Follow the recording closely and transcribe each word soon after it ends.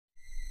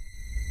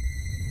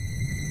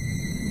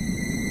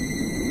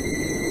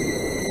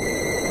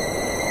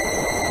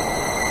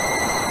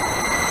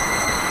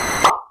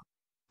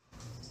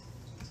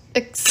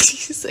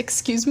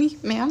Excuse me,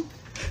 ma'am?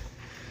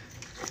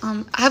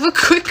 I have a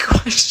quick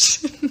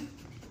question.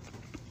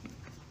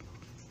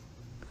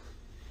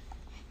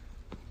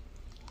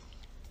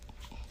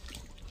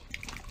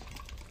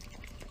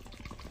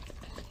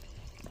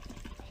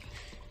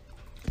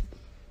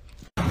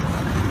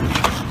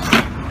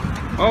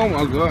 Oh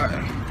my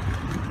god.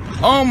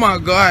 Oh my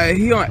god,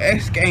 he on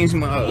X Games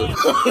mode.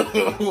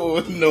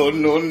 No.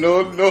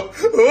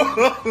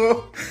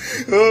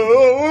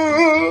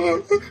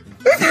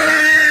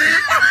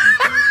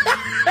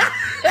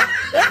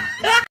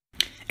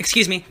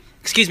 Excuse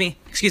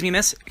me,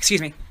 miss.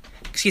 Excuse me.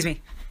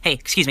 Hey,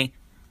 excuse me.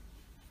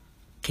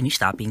 Can you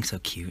stop being so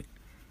cute?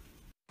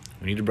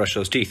 We need to brush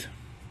those teeth.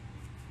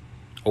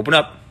 Open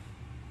up.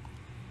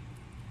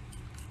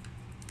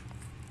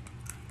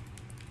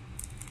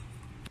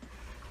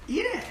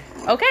 Yeah.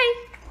 Okay.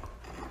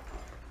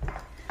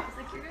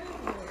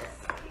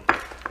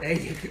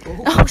 Hey,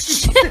 Oh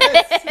shit.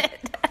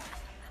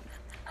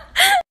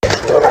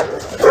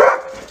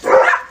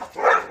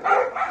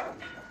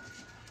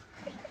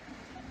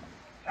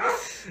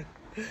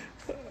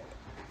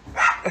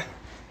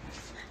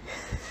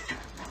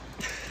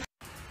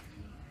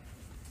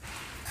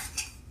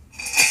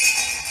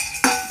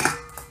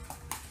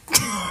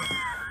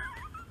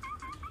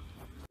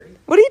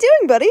 What are you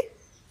doing, buddy?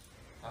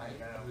 I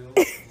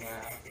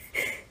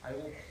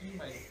will pee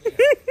my pants.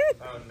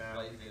 Oh no.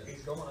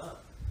 He's going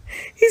up.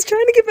 He's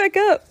trying to get back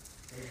up.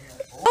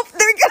 Oh,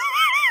 there we go.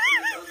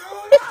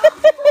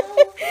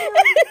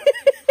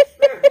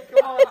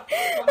 Hi,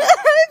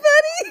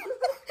 buddy.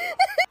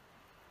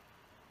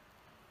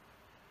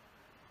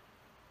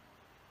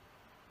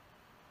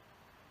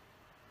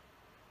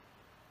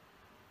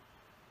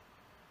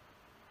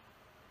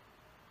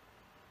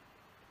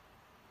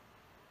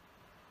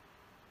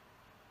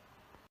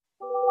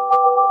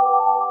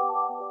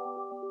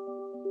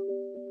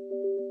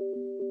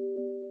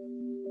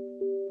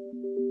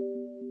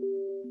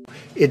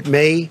 It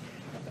may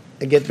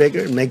get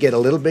bigger, it may get a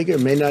little bigger,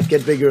 it may not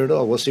get bigger at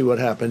all. We'll see what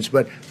happens.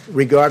 But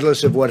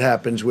regardless of what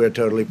happens, we're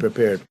totally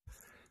prepared.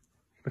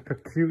 Look how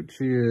cute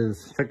she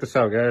is. Check this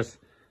out, guys.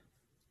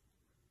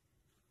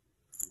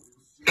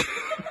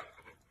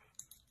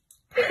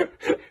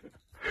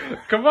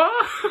 Come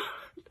on.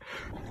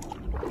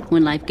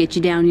 When life gets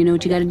you down, you know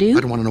what you gotta do? I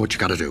don't want to know what you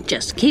got to do.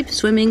 Just keep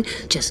swimming,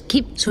 just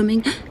keep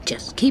swimming,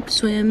 just keep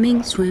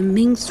swimming,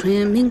 swimming,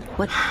 swimming.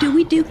 What do?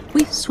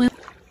 We swim.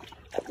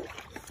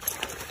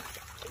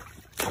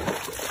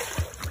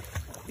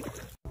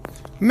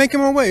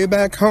 Making my way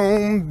back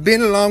home,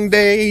 been a long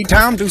day,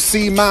 time to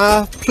see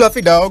my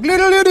fluffy dog.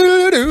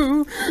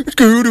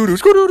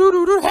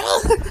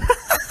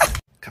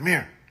 Come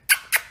here.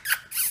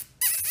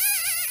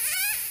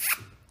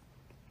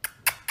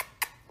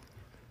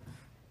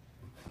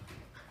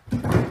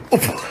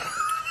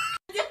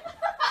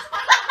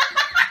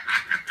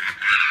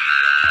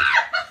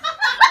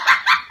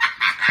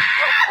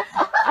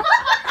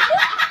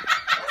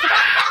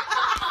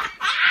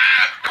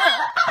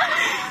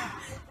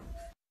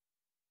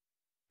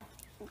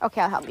 Okay,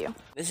 I'll help you.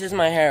 This is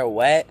my hair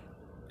wet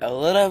a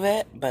little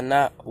bit, but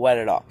not wet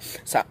at all.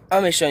 So I'm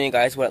going to be showing you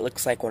guys what it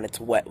looks like when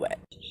it's wet.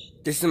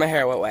 This is my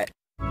hair wet.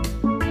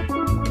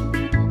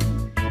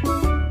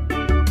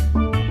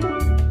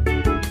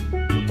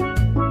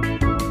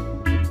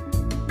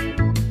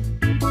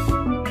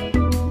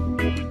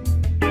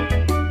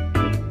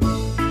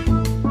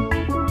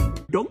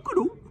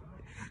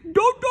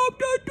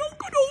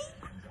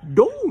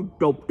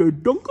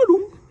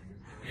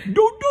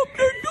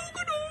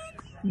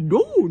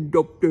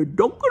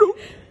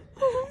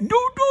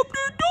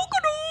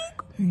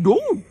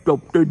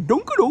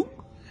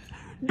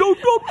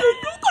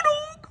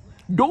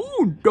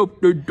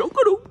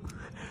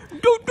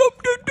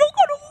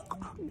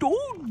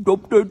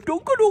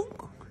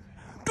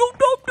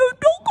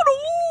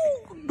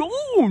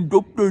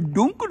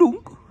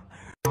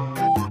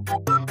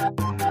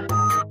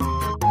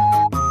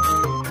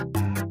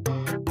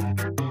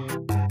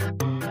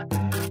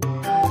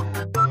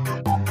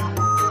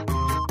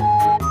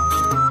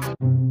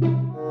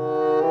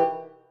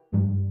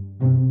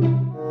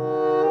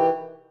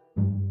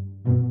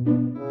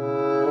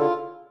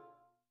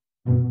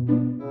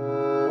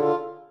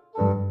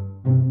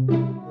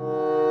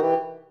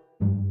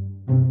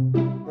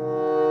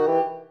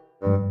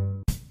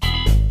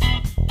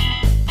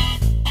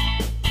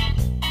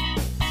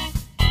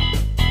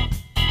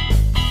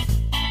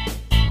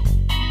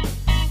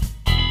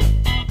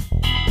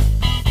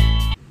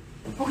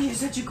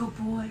 Such a good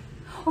boy.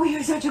 Oh,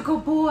 you're such a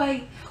good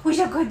boy. Who's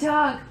a good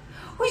dog?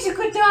 Who's a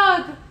good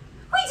dog?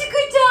 Who's a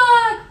good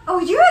dog? Oh,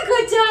 you're a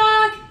good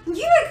dog.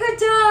 You're a good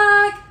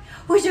dog.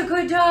 Who's a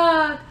good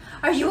dog?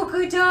 Are you a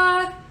good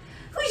dog?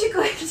 Who's a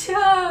good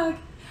dog?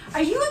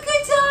 Are you a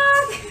good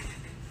dog?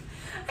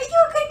 Are you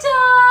a good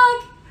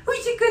dog?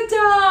 Who's a good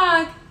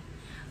dog?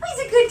 Who's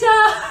a good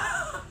dog?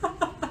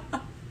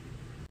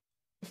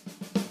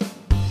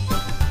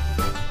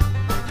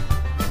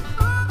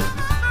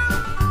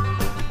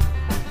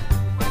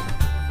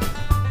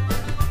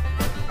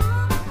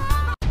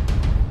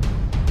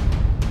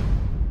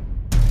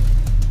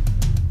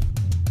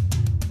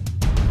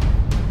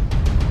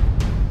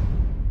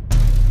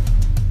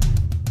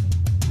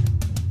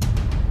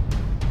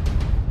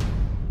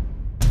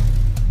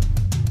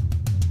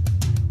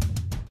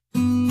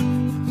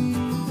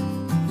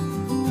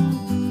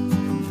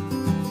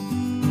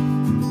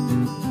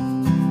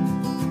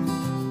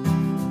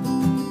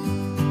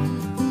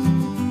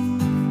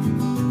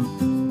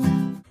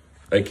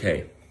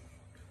 Okay.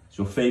 It's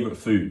your favourite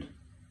food.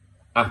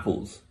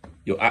 Apples.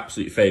 Your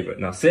absolute favourite.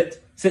 Now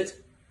sit.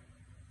 Sit.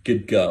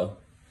 Good girl.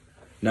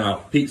 Now,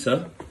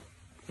 pizza.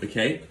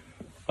 Okay.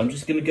 I'm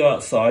just going to go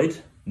outside.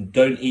 And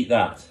don't eat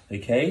that.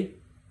 Okay?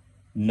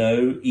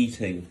 No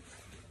eating.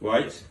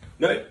 Right?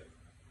 No.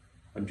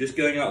 I'm just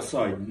going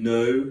outside.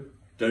 No.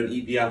 Don't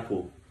eat the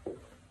apple.